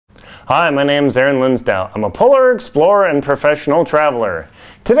Hi, my name is Linsdau. I'm a polar explorer and professional traveler.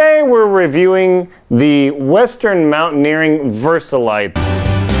 Today we're reviewing the Western Mountaineering Versalite.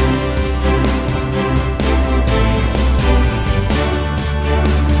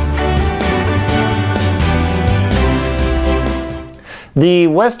 The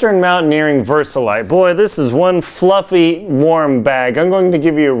Western Mountaineering Versalite. Boy, this is one fluffy, warm bag. I'm going to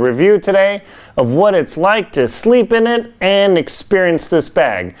give you a review today of what it's like to sleep in it and experience this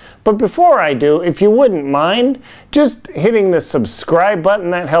bag. But before I do, if you wouldn't mind, just hitting the subscribe button.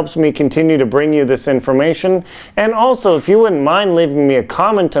 That helps me continue to bring you this information. And also, if you wouldn't mind leaving me a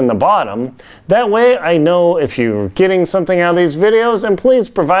comment in the bottom, that way I know if you're getting something out of these videos, and please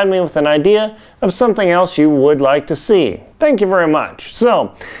provide me with an idea of something else you would like to see. Thank you very much.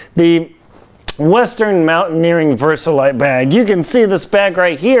 So, the Western Mountaineering Versalite bag. You can see this bag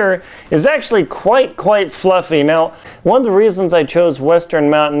right here is actually quite fluffy. Now, one of the reasons I chose Western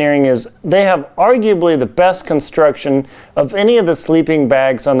Mountaineering is they have arguably the best construction of any of the sleeping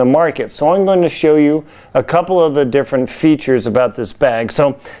bags on the market. So I'm going to show you a couple of the different features about this bag.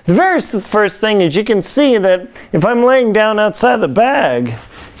 So the very first thing is you can see that if I'm laying down outside the bag,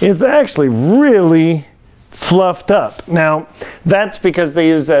 it's actually really fluffed up. Now, that's because they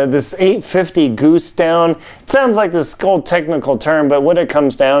use this 850 goose down. It sounds like this old technical term, but what it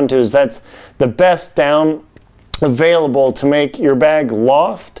comes down to is that's the best down available to make your bag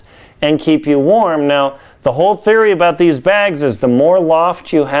loft and keep you warm. Now, the whole theory about these bags is the more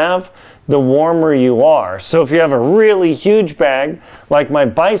loft you have, the warmer you are. So if you have a really huge bag, like my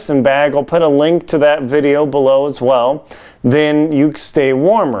bison bag, I'll put a link to that video below as well, then you stay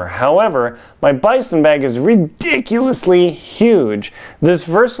warmer. However, my bison bag is ridiculously huge. This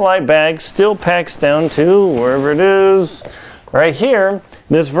Versalite bag still packs down to wherever it is, right here.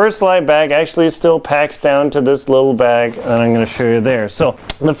 This Versalite bag actually still packs down to this little bag, and I'm going to show you there. So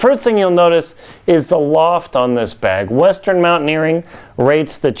the first thing you'll notice is the loft on this bag. Western Mountaineering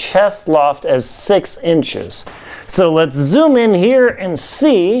rates the chest loft as 6 inches. So let's zoom in here and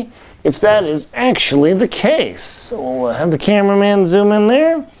see if that is actually the case. So we'll have the cameraman zoom in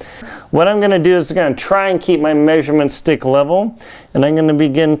there. What I'm going to do is I'm going to try and keep my measurement stick level, and I'm going to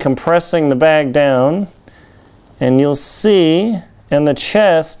begin compressing the bag down, and you'll see in the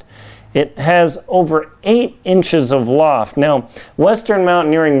chest it has over 8 inches of loft. Now, Western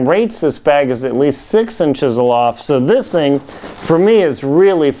Mountaineering rates this bag as at least 6 inches of loft, so this thing for me is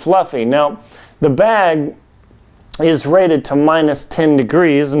really fluffy. Now, the bag is rated to -10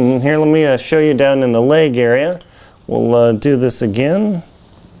 degrees, and here let me show you down in the leg area. We'll do this again.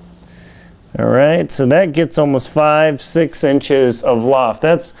 Alright, so that gets almost 5-6 inches of loft.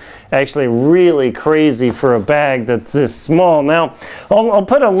 That's actually really crazy for a bag that's this small. Now, I'll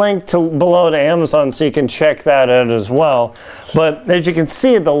put a link below to Amazon so you can check that out as well. But as you can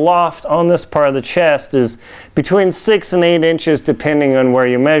see, the loft on this part of the chest is between 6 and 8 inches depending on where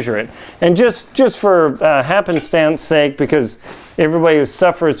you measure it. And just for happenstance sake, because everybody who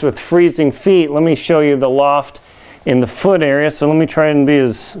suffers with freezing feet, let me show you the loft in the foot area. So let me try and be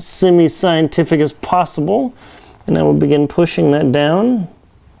as semi-scientific as possible, and I will begin pushing that down,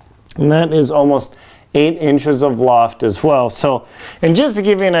 and that is almost 8 inches of loft as well. So, and just to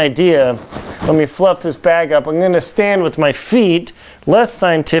give you an idea, let me fluff this bag up. I'm going to stand with my feet, less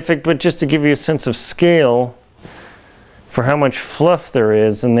scientific, but just to give you a sense of scale for how much fluff there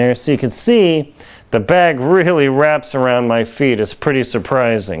is in there. So you can see the bag really wraps around my feet. It's pretty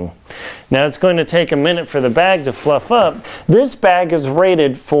surprising. Now it's going to take a minute for the bag to fluff up. This bag is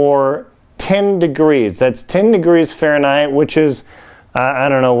rated for 10 degrees. That's 10 degrees Fahrenheit, which is, I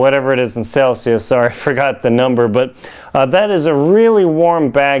don't know, whatever it is in Celsius. Sorry, I forgot the number, but that is a really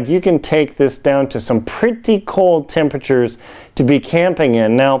warm bag. You can take this down to some pretty cold temperatures to be camping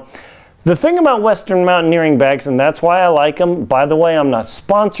in. Now, the thing about Western Mountaineering bags, and that's why I like them, by the way, I'm not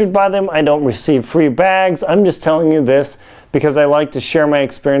sponsored by them, I don't receive free bags, I'm just telling you this because I like to share my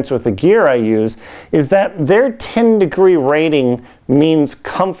experience with the gear I use, is that their 10 degree rating means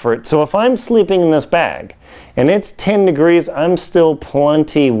comfort. So if I'm sleeping in this bag and it's 10 degrees, I'm still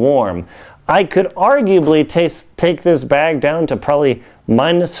plenty warm. I could arguably take this bag down to probably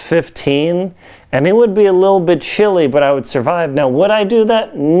 -15, and it would be a little bit chilly, but I would survive. Now, would I do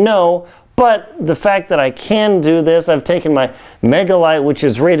that? No. But the fact that I can do this, I've taken my Megalite, which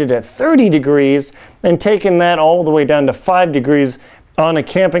is rated at 30 degrees, and taken that all the way down to 5 degrees on a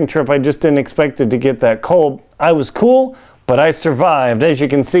camping trip. I just didn't expect it to get that cold. I was cool, but I survived. As you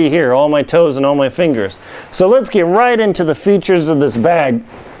can see here, all my toes and all my fingers. So let's get right into the features of this bag.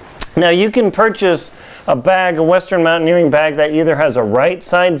 Now, you can purchase a bag, a Western Mountaineering bag, that either has a right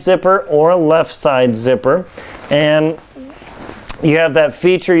side zipper or a left side zipper. And You have that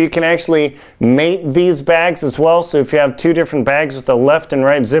feature, you can actually mate these bags as well. So if you have two different bags with the left and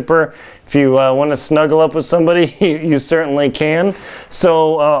right zipper, if you want to snuggle up with somebody, you certainly can.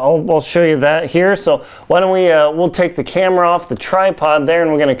 So I'll show you that here. So why don't we'll take the camera off the tripod there,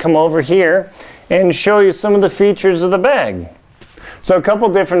 and we're going to come over here and show you some of the features of the bag. So a couple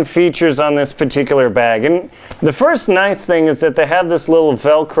different features on this particular bag. And the first nice thing is that they have this little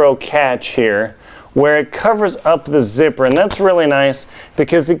Velcro catch here, where it covers up the zipper, and that's really nice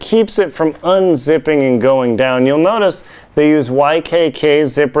because it keeps it from unzipping and going down. You'll notice they use YKK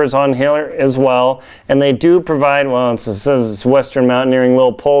zippers on here as well, and they do provide, well, it says it's Western Mountaineering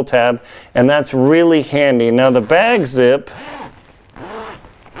little pull tab, and that's really handy. Now the bag zip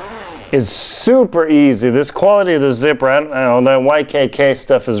is super easy. This quality of the zipper, I don't know, that YKK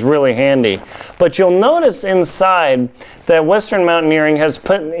stuff is really handy. But you'll notice inside that Western Mountaineering has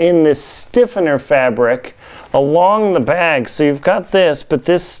put in this stiffener fabric along the bag. So you've got this, but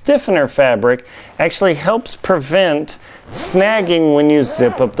this stiffener fabric actually helps prevent snagging when you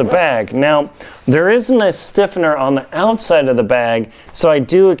zip up the bag. Now, there isn't a stiffener on the outside of the bag, so I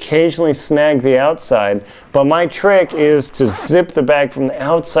do occasionally snag the outside, but my trick is to zip the bag from the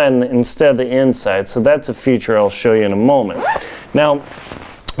outside instead of the inside. So that's a feature I'll show you in a moment. Now,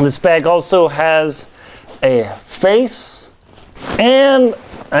 this bag also has a face and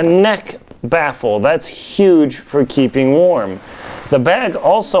a neck baffle. That's huge for keeping warm. The bag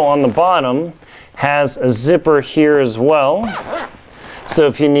also on the bottom has a zipper here as well. So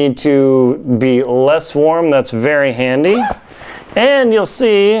if you need to be less warm, that's very handy. And you'll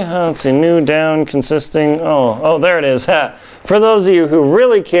see, let's see, new, down, consisting, oh, there it is. For those of you who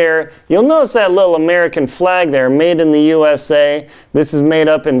really care, you'll notice that little American flag there, made in the USA. This is made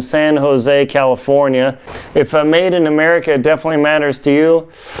up in San Jose, California. If made in America definitely matters to you,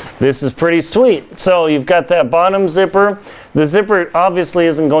 this is pretty sweet. So you've got that bottom zipper. The zipper obviously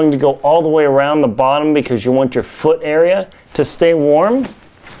isn't going to go all the way around the bottom because you want your foot area to stay warm.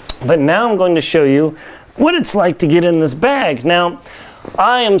 But now I'm going to show you what it's like to get in this bag. Now,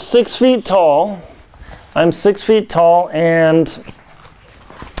 I am 6 feet tall. I'm 6 feet tall, and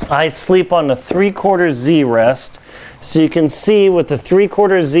I sleep on the 3/4 Z rest. So you can see what the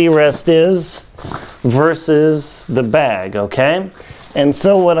 3/4 Z rest is versus the bag, okay? And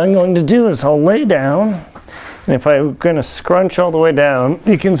so what I'm going to do is I'll lay down, and if I'm going to scrunch all the way down,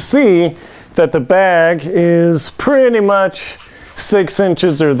 you can see that the bag is pretty much 6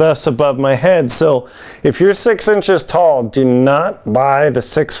 inches or thus above my head. So if you're 6 inches tall, do not buy the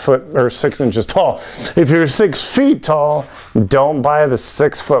 6 inches tall. If you're 6 feet tall, don't buy the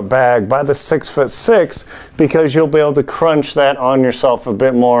 6 foot bag. Buy the 6'6" because you'll be able to crunch that on yourself a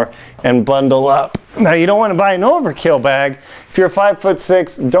bit more and bundle up. Now you don't want to buy an overkill bag. If you're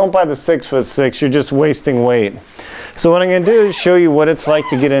 5'6", don't buy the 6'6". You're just wasting weight. So what I'm going to do is show you what it's like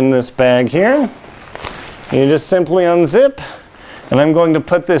to get in this bag here. You just simply unzip. And I'm going to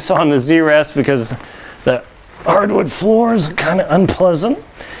put this on the Z-rest because the hardwood floor is kind of unpleasant.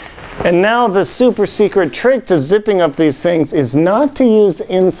 And now the super secret trick to zipping up these things is not to use the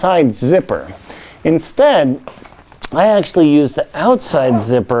inside zipper. Instead, I actually use the outside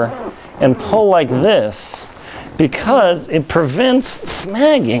zipper and pull like this because it prevents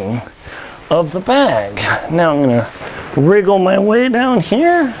snagging of the bag. Now I'm going to wriggle my way down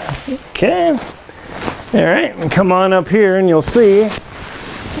here. Okay. All right, and come on up here and you'll see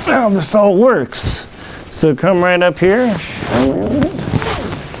how this all works. So come right up here.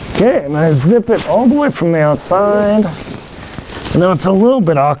 Okay, and I zip it all the way from the outside. I know it's a little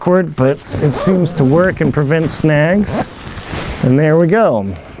bit awkward, but it seems to work and prevent snags. And there we go.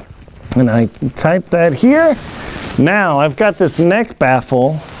 And I type that here. Now I've got this neck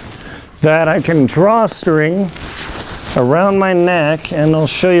baffle that I can drawstring around my neck, and I'll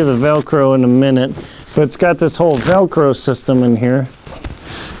show you the Velcro in a minute. But it's got this whole Velcro system in here.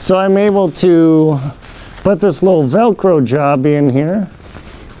 So I'm able to put this little Velcro job in here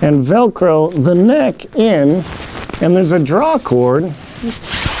and Velcro the neck in, and there's a draw cord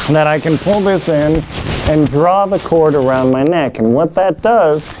that I can pull this in and draw the cord around my neck. And what that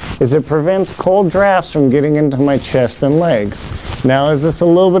does is it prevents cold drafts from getting into my chest and legs. Now, is this a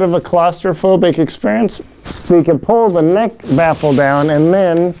little bit of a claustrophobic experience? So you can pull the neck baffle down, and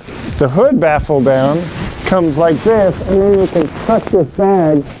then the hood baffle down comes like this, and then you can tuck this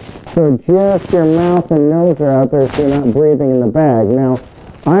bag so just your mouth and nose are out there so you're not breathing in the bag. Now,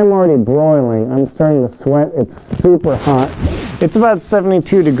 I'm already broiling. I'm starting to sweat. It's super hot. It's about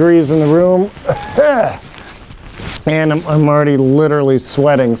 72 degrees in the room. And I'm already literally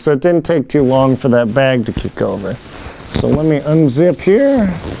sweating, so it didn't take too long for that bag to kick over. So let me unzip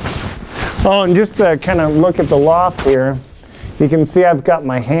here. Oh, and just to kind of look at the loft here, You can see I've got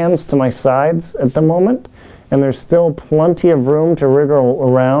my hands to my sides at the moment, and there's still plenty of room to wriggle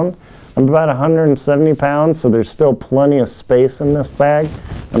around. I'm about 170 pounds, so there's still plenty of space in this bag.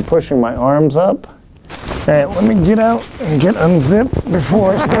 I'm pushing my arms up. All right, let me get out and get unzipped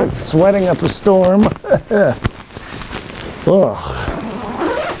before I start sweating up a storm. Ugh.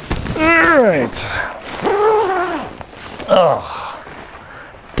 All right. Oh,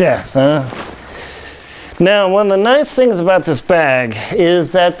 death, huh? Now, one of the nice things about this bag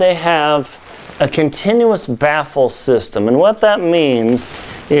is that they have a continuous baffle system. And what that means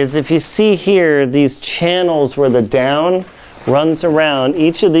is, if you see here, these channels where the down runs around,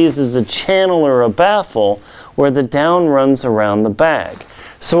 each of these is a channel or a baffle where the down runs around the bag.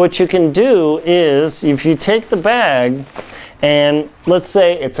 So what you can do is, if you take the bag and let's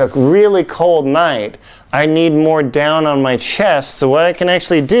say it's a really cold night, I need more down on my chest, so what I can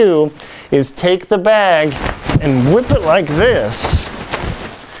actually do is take the bag and whip it like this.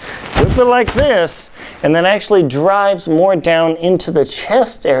 Whip it like this, and that actually drives more down into the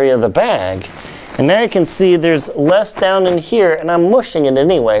chest area of the bag. And now you can see there's less down in here, and I'm mushing it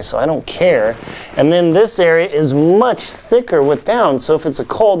anyway, so I don't care. And then this area is much thicker with down, so if it's a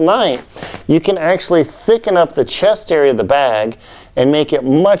cold night, you can actually thicken up the chest area of the bag and make it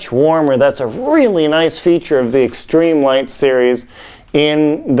much warmer. That's a really nice feature of the Extreme Light series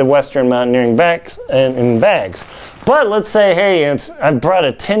in the Western Mountaineering bags. But let's say, hey, I brought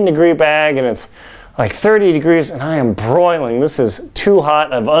a 10-degree bag and it's like 30 degrees and I am broiling. This is too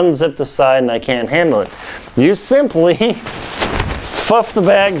hot. I've unzipped the side and I can't handle it. You simply fuff the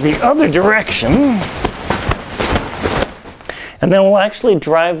bag the other direction, and then we'll actually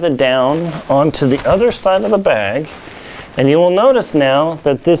drive the down onto the other side of the bag. And you will notice now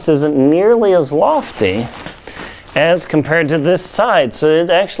that this isn't nearly as lofty as compared to this side. So it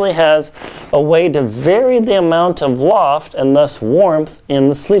actually has a way to vary the amount of loft and thus warmth in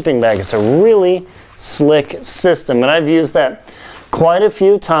the sleeping bag. It's a really slick system, and I've used that quite a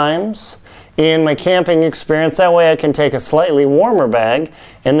few times in my camping experience. That way I can take a slightly warmer bag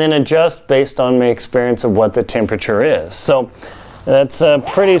and then adjust based on my experience of what the temperature is. So that's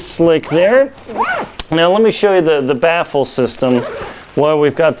pretty slick there. Now let me show you the baffle system while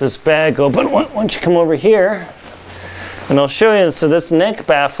we've got this bag open. Why don't you come over here and I'll show you. So this neck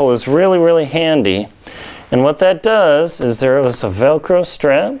baffle is really, really handy. And what that does is there is a Velcro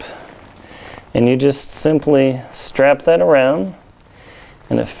strap, and you just simply strap that around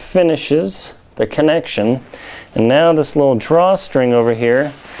and it finishes the connection. And now this little drawstring over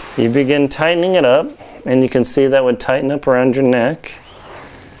here, you begin tightening it up, and you can see that would tighten up around your neck.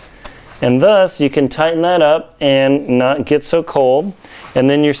 And thus, you can tighten that up and not get so cold. And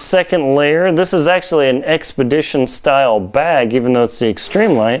then your second layer, this is actually an expedition style bag, even though it's the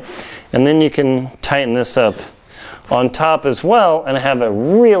Extreme Light. And then you can tighten this up on top as well and have a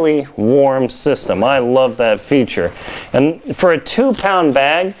really warm system. I love that feature. And for a 2-pound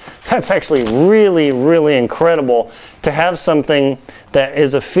bag, that's actually really, really incredible to have something that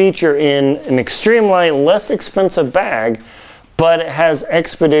is a feature in an Extreme Light, less expensive bag, but it has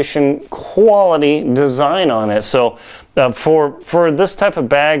expedition quality design on it. So for this type of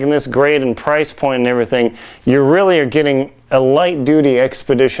bag and this grade and price point and everything, you really are getting a light duty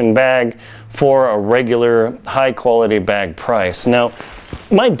expedition bag for a regular high quality bag price. Now,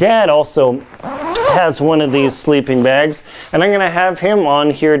 my dad also has one of these sleeping bags, and I'm gonna have him on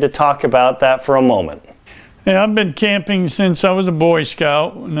here to talk about that for a moment. Yeah, I've been camping since I was a Boy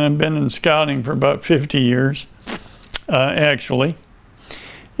Scout, and I've been in scouting for about 50 years. Actually.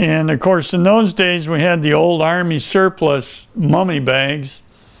 And of course, in those days we had the old Army surplus mummy bags,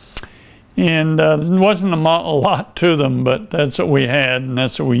 and there wasn't a lot to them, but that's what we had and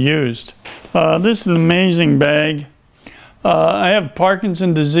that's what we used. This is an amazing bag. I have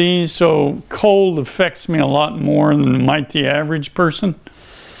Parkinson's disease, so cold affects me a lot more than might the average person,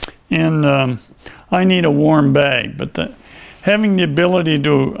 and I need a warm bag. But having the ability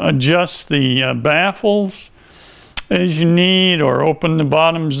to adjust the baffles as you need, or open the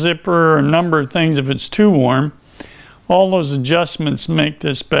bottom zipper, or a number of things if it's too warm, all those adjustments make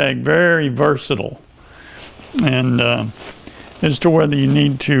this bag very versatile. And as to whether you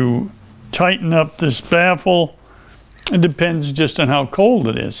need to tighten up this baffle, it depends just on how cold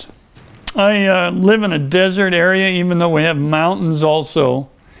it is. I live in a desert area, even though we have mountains also,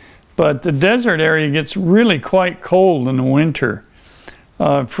 but the desert area gets really quite cold in the winter.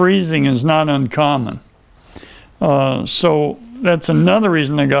 Freezing is not uncommon. So that's another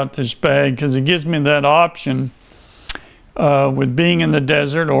reason I got this bag, because it gives me that option with being in the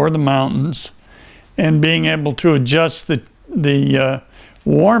desert or the mountains, and being able to adjust the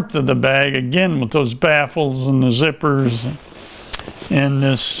warmth of the bag, again with those baffles and the zippers and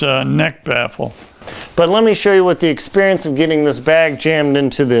this neck baffle. But let me show you what the experience of getting this bag jammed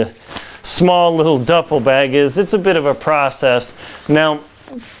into the small little duffel bag is. It's a bit of a process. Now,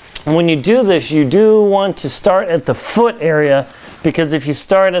 when you do this, you do want to start at the foot area, because if you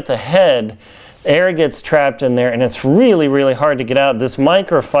start at the head, air gets trapped in there and it's really, really hard to get out. This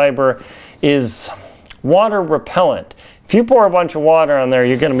microfiber is water repellent. If you pour a bunch of water on there,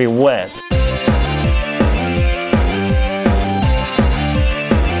 you're going to be wet.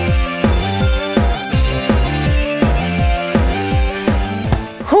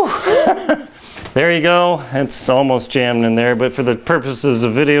 There you go. It's almost jammed in there, but for the purposes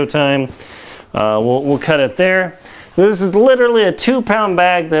of video time, we'll cut it there. This is literally a 2-pound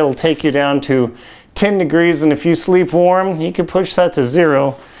bag that'll take you down to 10 degrees, and if you sleep warm, you can push that to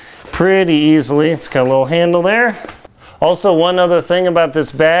 0 pretty easily. It's got a little handle there. Also, one other thing about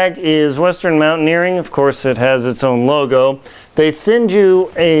this bag is Western Mountaineering, of course it has its own logo. They send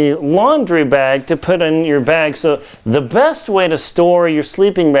you a laundry bag to put in your bag. So the best way to store your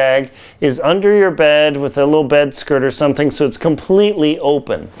sleeping bag is under your bed with a little bed skirt or something, so it's completely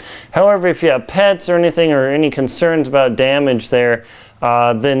open. However, if you have pets or anything, or any concerns about damage there,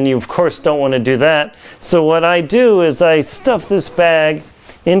 then you of course don't want to do that. So what I do is I stuff this bag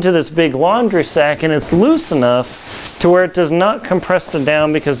into this big laundry sack, and it's loose enough to where it does not compress the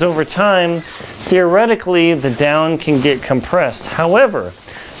down, because over time, theoretically, the down can get compressed. However,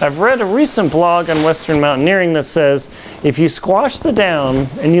 I've read a recent blog on Western Mountaineering that says if you squash the down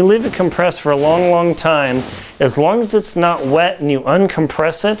and you leave it compressed for a long, long time, as long as it's not wet and you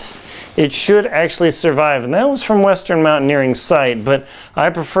uncompress it, it should actually survive. And that was from Western Mountaineering's site, but I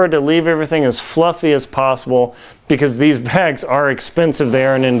prefer to leave everything as fluffy as possible because these bags are expensive. They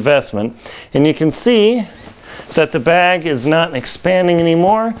are an investment. And you can see that the bag is not expanding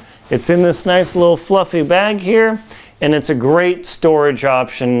anymore. It's in this nice little fluffy bag here, and it's a great storage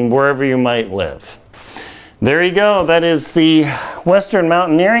option wherever you might live. There you go. That is the Western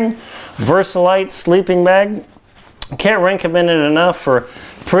Mountaineering Versalite sleeping bag. Can't recommend it enough for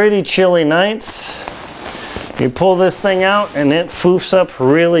pretty chilly nights. You pull this thing out and it foofs up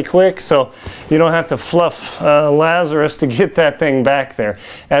really quick, so you don't have to fluff Lazarus to get that thing back there.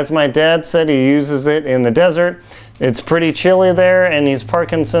 As my dad said, he uses it in the desert. It's pretty chilly there, and he's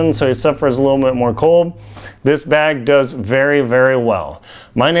Parkinsons, so he suffers a little bit more cold. This bag does very, very well.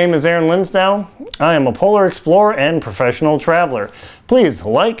 My name is Linsdau. I am a polar explorer and professional traveler. Please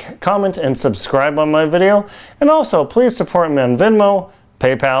like, comment, and subscribe on my video, and also please support me on Venmo,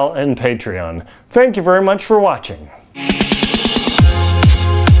 PayPal, and Patreon. Thank you very much for watching.